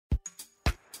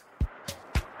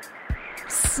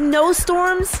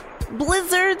snowstorms,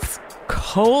 blizzards,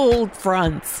 cold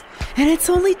fronts, and it's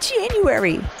only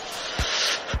January.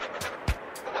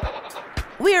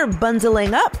 We are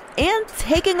bundling up and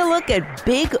taking a look at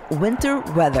big winter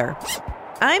weather.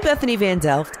 I'm Bethany Van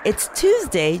Delft. It's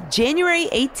Tuesday, January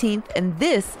 18th, and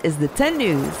this is the 10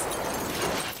 News.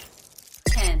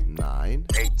 10, 9,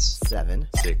 8, 7,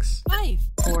 6, 5,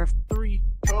 4, 3,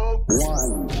 2,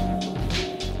 1.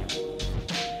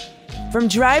 From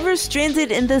drivers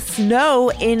stranded in the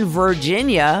snow in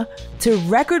Virginia to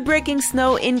record-breaking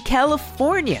snow in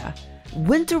California,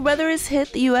 winter weather has hit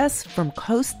the U.S. from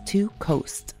coast to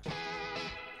coast.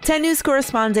 10 News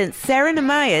correspondent Sarah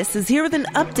Namias is here with an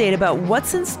update about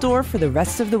what's in store for the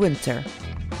rest of the winter.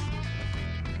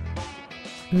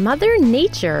 Mother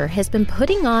Nature has been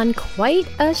putting on quite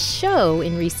a show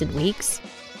in recent weeks.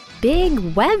 Big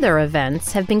weather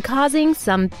events have been causing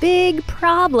some big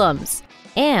problems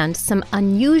and some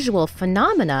unusual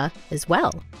phenomena as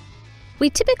well. We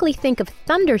typically think of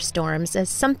thunderstorms as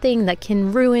something that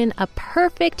can ruin a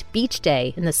perfect beach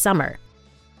day in the summer.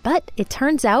 But it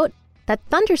turns out that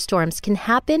thunderstorms can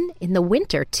happen in the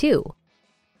winter too.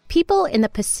 People in the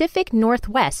Pacific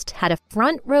Northwest had a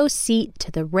front row seat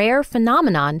to the rare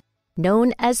phenomenon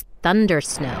known as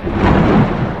thundersnow.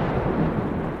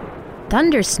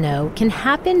 Thundersnow can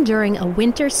happen during a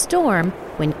winter storm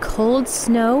when cold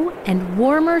snow and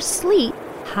warmer sleet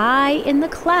high in the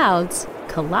clouds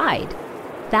collide.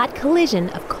 That collision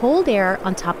of cold air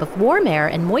on top of warm air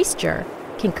and moisture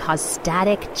can cause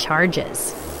static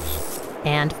charges.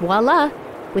 And voila,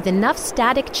 with enough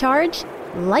static charge,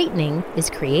 lightning is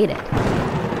created.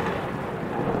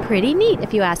 Pretty neat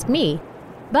if you ask me.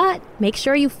 But make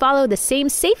sure you follow the same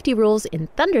safety rules in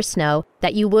thundersnow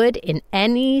that you would in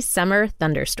any summer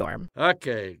thunderstorm.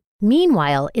 Okay.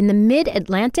 Meanwhile, in the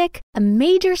mid-Atlantic, a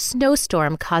major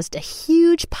snowstorm caused a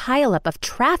huge pileup of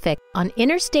traffic on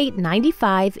Interstate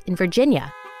 95 in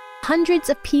Virginia. Hundreds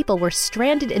of people were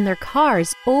stranded in their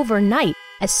cars overnight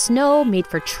as snow made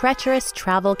for treacherous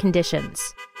travel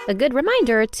conditions. A good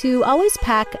reminder to always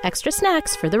pack extra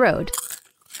snacks for the road.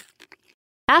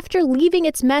 After leaving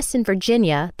its mess in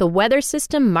Virginia, the weather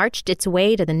system marched its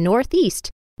way to the Northeast,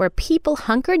 where people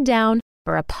hunkered down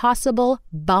for a possible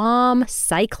bomb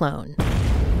cyclone.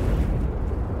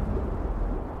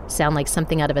 Sound like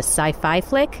something out of a sci-fi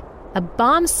flick? A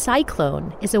bomb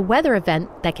cyclone is a weather event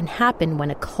that can happen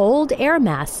when a cold air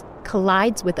mass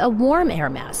collides with a warm air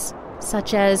mass,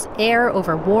 such as air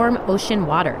over warm ocean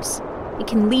waters. It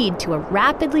can lead to a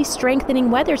rapidly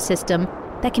strengthening weather system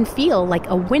that can feel like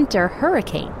a winter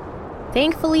hurricane.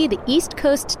 Thankfully, the East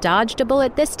Coast dodged a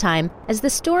bullet this time, as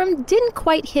the storm didn't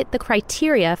quite hit the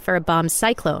criteria for a bomb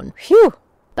cyclone. Phew!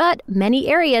 But many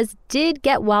areas did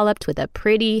get walloped with a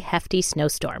pretty hefty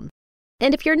snowstorm.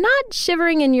 And if you're not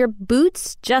shivering in your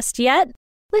boots just yet,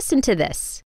 listen to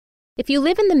this. If you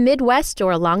live in the Midwest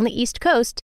or along the East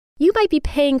Coast, you might be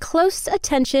paying close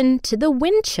attention to the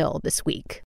wind chill this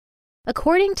week.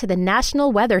 According to the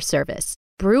National Weather Service,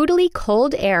 brutally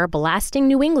cold air blasting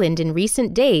New England in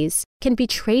recent days can be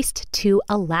traced to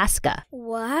Alaska.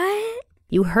 What?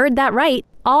 You heard that right,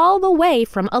 all the way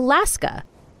from Alaska.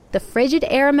 The frigid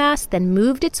air mass then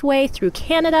moved its way through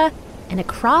Canada and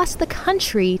across the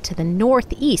country to the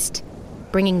Northeast,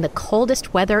 bringing the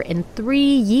coldest weather in 3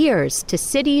 years to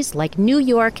cities like New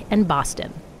York and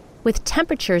Boston. With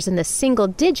temperatures in the single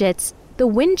digits, the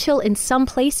wind chill in some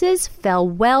places fell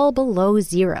well below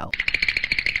zero.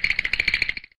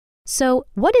 So,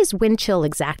 what is wind chill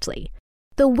exactly?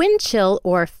 The wind chill,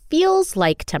 or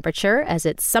feels-like temperature, as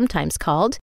it's sometimes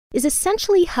called, is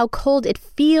essentially how cold it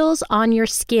feels on your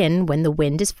skin when the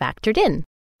wind is factored in,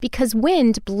 because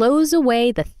wind blows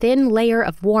away the thin layer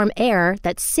of warm air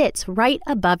that sits right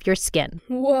above your skin.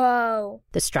 Whoa!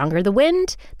 The stronger the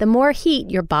wind, the more heat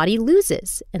your body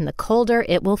loses, and the colder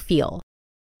it will feel.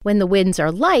 When the winds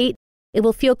are light, it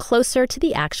will feel closer to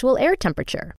the actual air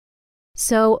temperature.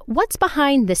 So, what's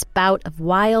behind this bout of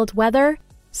wild weather?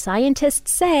 Scientists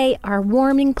say our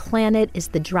warming planet is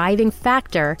the driving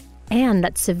factor and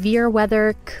that severe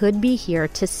weather could be here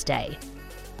to stay.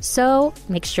 So,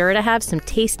 make sure to have some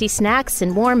tasty snacks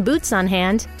and warm boots on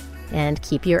hand and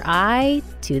keep your eye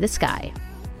to the sky.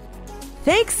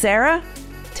 Thanks, Sarah.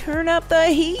 Turn up the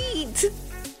heat.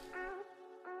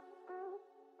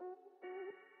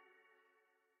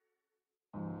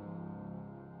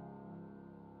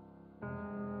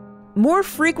 More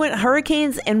frequent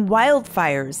hurricanes and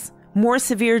wildfires, more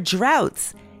severe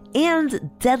droughts, and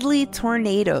deadly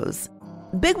tornadoes.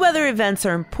 Big weather events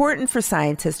are important for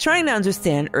scientists trying to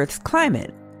understand Earth's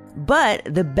climate. But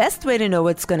the best way to know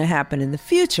what's going to happen in the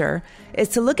future is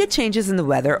to look at changes in the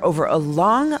weather over a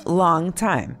long, long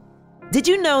time. Did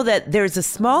you know that there's a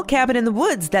small cabin in the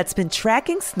woods that's been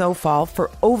tracking snowfall for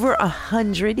over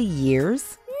 100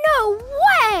 years? No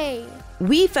way!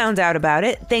 We found out about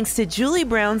it thanks to Julie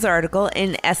Brown's article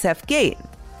in SF Gate.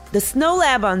 The Snow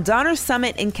Lab on Donner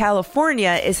Summit in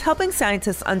California is helping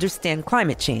scientists understand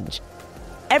climate change.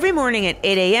 Every morning at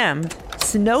 8 a.m.,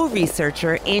 snow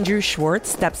researcher Andrew Schwartz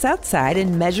steps outside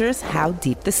and measures how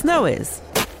deep the snow is.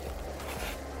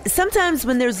 Sometimes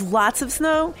when there's lots of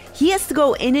snow, he has to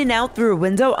go in and out through a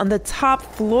window on the top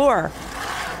floor.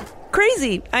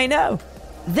 Crazy, I know.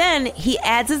 Then he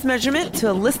adds his measurement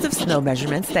to a list of snow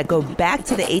measurements that go back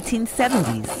to the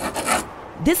 1870s.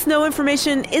 This snow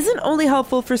information isn't only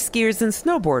helpful for skiers and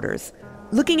snowboarders.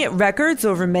 Looking at records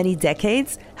over many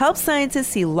decades helps scientists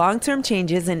see long-term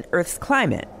changes in Earth's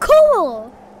climate. Cool!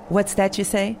 What's that you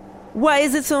say? Why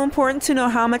is it so important to know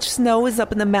how much snow is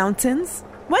up in the mountains?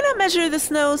 Why not measure the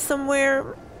snow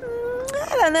somewhere,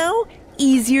 I don't know,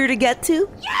 easier to get to?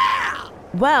 Yeah!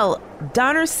 Well,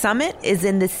 Donner Summit is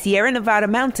in the Sierra Nevada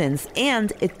mountains,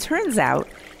 and it turns out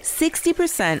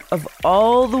 60% of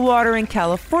all the water in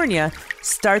California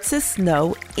starts as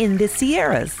snow in the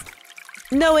Sierras.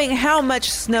 Knowing how much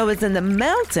snow is in the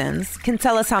mountains can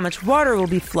tell us how much water will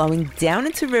be flowing down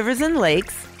into rivers and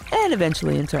lakes, and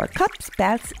eventually into our cups,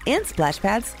 baths, and splash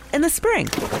pads in the spring.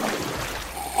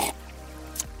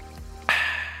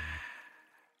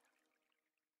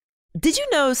 Did you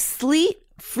know sleet,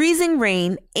 freezing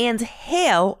rain, and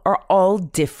hail are all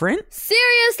different?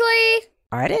 Seriously?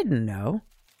 I didn't know.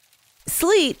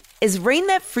 Sleet is rain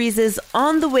that freezes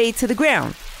on the way to the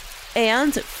ground.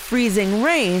 And freezing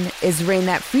rain is rain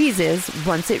that freezes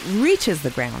once it reaches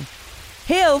the ground.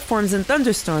 Hail forms in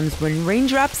thunderstorms when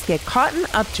raindrops get caught in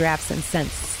updrafts and sent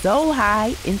so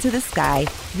high into the sky,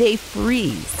 they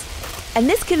freeze. And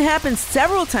this can happen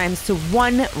several times to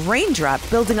one raindrop,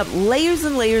 building up layers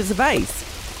and layers of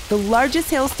ice. The largest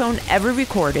hailstone ever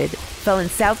recorded fell in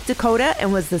South Dakota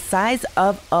and was the size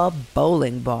of a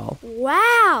bowling ball.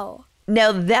 Wow!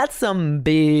 Now that's some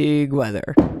big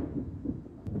weather.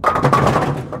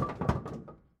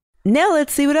 Now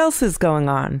let's see what else is going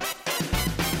on.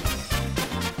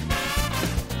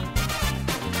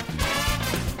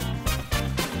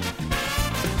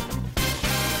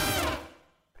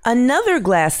 Another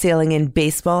glass ceiling in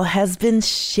baseball has been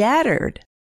shattered.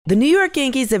 The New York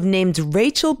Yankees have named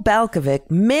Rachel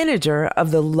Balkovec manager of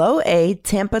the Low-A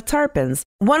Tampa Tarpons,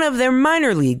 one of their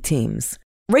minor league teams.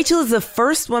 Rachel is the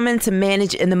first woman to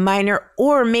manage in the minor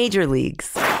or major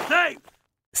leagues. Hey!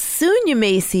 Soon you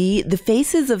may see the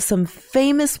faces of some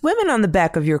famous women on the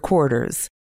back of your quarters.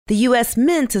 The U.S.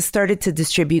 Mint has started to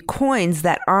distribute coins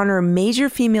that honor major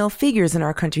female figures in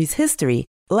our country's history,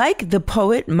 like the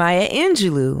poet Maya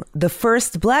Angelou, the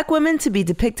first Black woman to be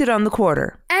depicted on the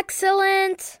quarter.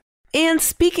 Excellent! And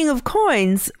speaking of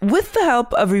coins, with the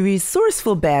help of a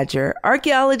resourceful badger,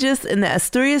 archaeologists in the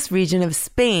Asturias region of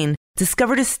Spain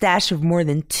discovered a stash of more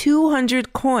than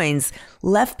 200 coins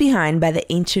left behind by the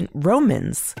ancient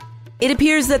Romans. It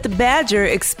appears that the badger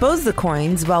exposed the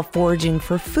coins while foraging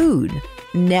for food.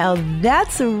 Now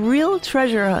that's a real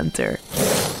treasure hunter.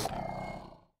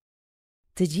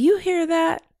 Did you hear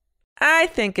that? I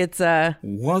think it's a...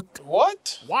 What?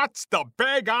 What's the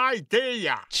big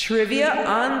idea? Trivia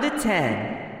on the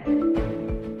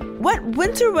 10. What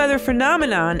winter weather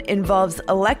phenomenon involves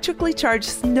electrically charged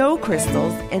snow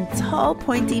crystals and tall,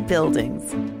 pointy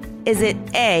buildings? Is it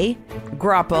A,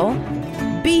 grapple,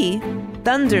 B,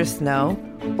 thunder snow,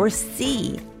 or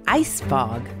C, ice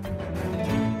fog?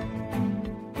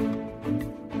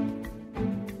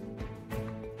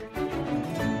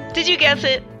 Did you guess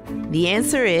it? The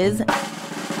answer is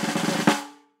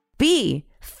B,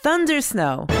 thunder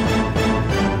snow.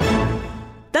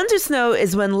 Thunder snow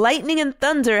is when lightning and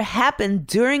thunder happen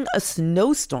during a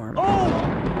snowstorm.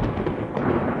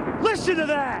 Oh! Listen to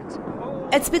that!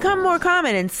 It's become more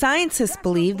common, and scientists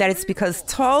believe that it's because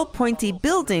tall, pointy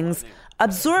buildings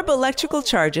absorb electrical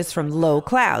charges from low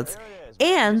clouds.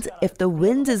 And if the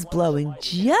wind is blowing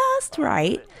just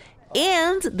right,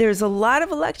 and there's a lot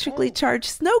of electrically charged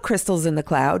snow crystals in the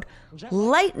cloud,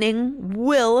 lightning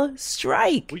will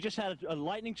strike. We just had a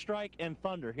lightning strike and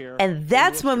thunder here. And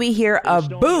that's when we hear a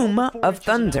boom of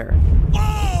thunder.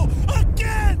 Oh,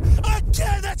 again!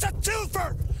 Again! That's a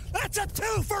twofer! That's a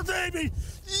twofer, baby!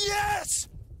 Yes!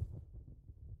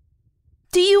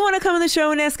 Do you want to come on the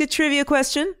show and ask a trivia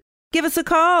question? Give us a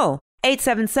call.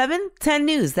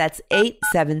 877-10-NEWS. That's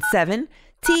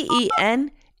 877-TENNEWS.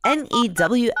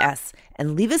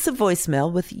 And leave us a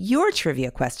voicemail with your trivia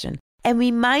question. and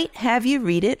we might have you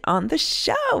read it on the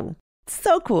show.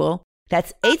 So cool.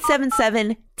 That's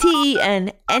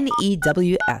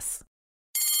 877-TENNEWS.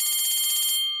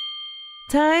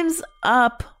 Time's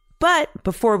up. But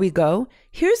before we go,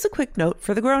 here's a quick note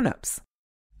for the grown-ups.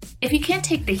 If you can't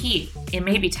take the heat, it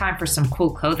may be time for some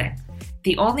cool clothing.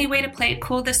 The only way to play it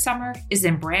cool this summer is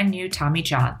in brand new Tommy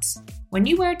Johns. When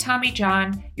you wear Tommy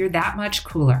John, you're that much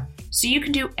cooler, so you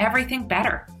can do everything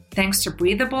better, thanks to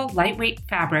breathable, lightweight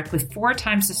fabric with 4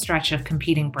 times the stretch of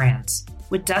competing brands.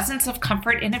 With dozens of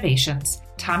comfort innovations,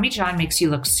 Tommy John makes you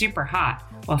look super hot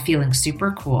while feeling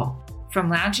super cool. From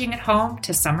lounging at home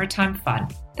to summertime fun.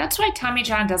 That's why Tommy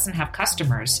John doesn't have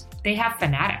customers, they have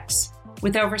fanatics.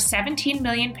 With over 17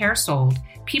 million pairs sold,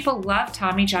 people love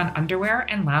Tommy John underwear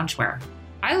and loungewear.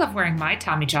 I love wearing my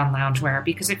Tommy John loungewear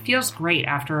because it feels great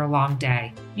after a long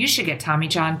day. You should get Tommy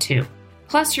John too.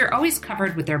 Plus, you're always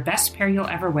covered with their best pair you'll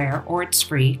ever wear or it's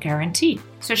free guarantee.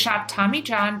 So shop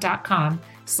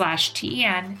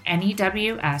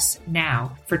TommyJohn.com/TENNEWS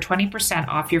now for 20%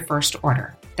 off your first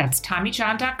order. That's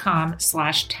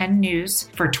TommyJohn.com/10news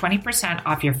for 20%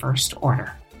 off your first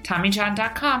order.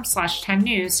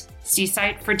 TommyJohn.com/10news. See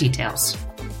site for details.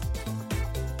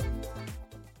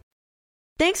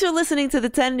 Thanks for listening to the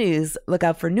 10 News. Look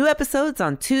out for new episodes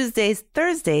on Tuesdays,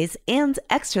 Thursdays, and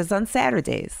extras on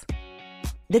Saturdays.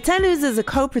 The 10 News is a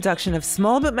co-production of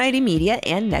Small But Mighty Media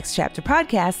and Next Chapter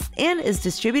Podcasts and is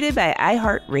distributed by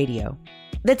iHeartRadio.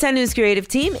 The 10 News creative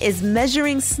team is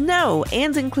Measuring Snow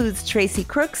and includes Tracy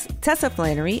Crooks, Tessa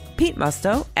Flannery, Pete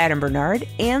Musto, Adam Bernard,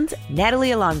 and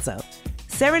Natalie Alonso.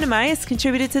 Sarah Namias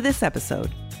contributed to this episode.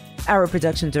 Our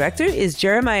production director is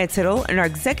Jeremiah Tittle, and our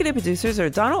executive producers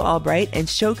are Donald Albright and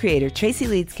show creator Tracy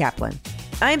Leeds Kaplan.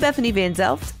 I'm Bethany Van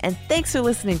Delft, and thanks for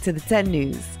listening to the 10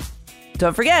 News.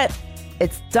 Don't forget,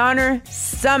 it's Donner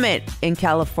Summit in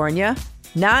California,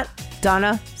 not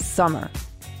Donna Summer.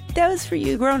 That was for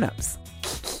you grown-ups.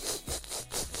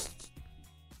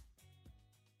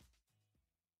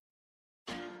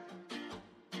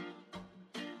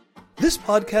 This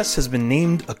podcast has been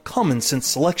named a Common Sense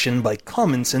selection by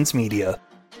Common Sense Media,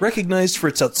 recognized for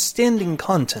its outstanding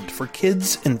content for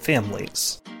kids and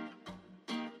families.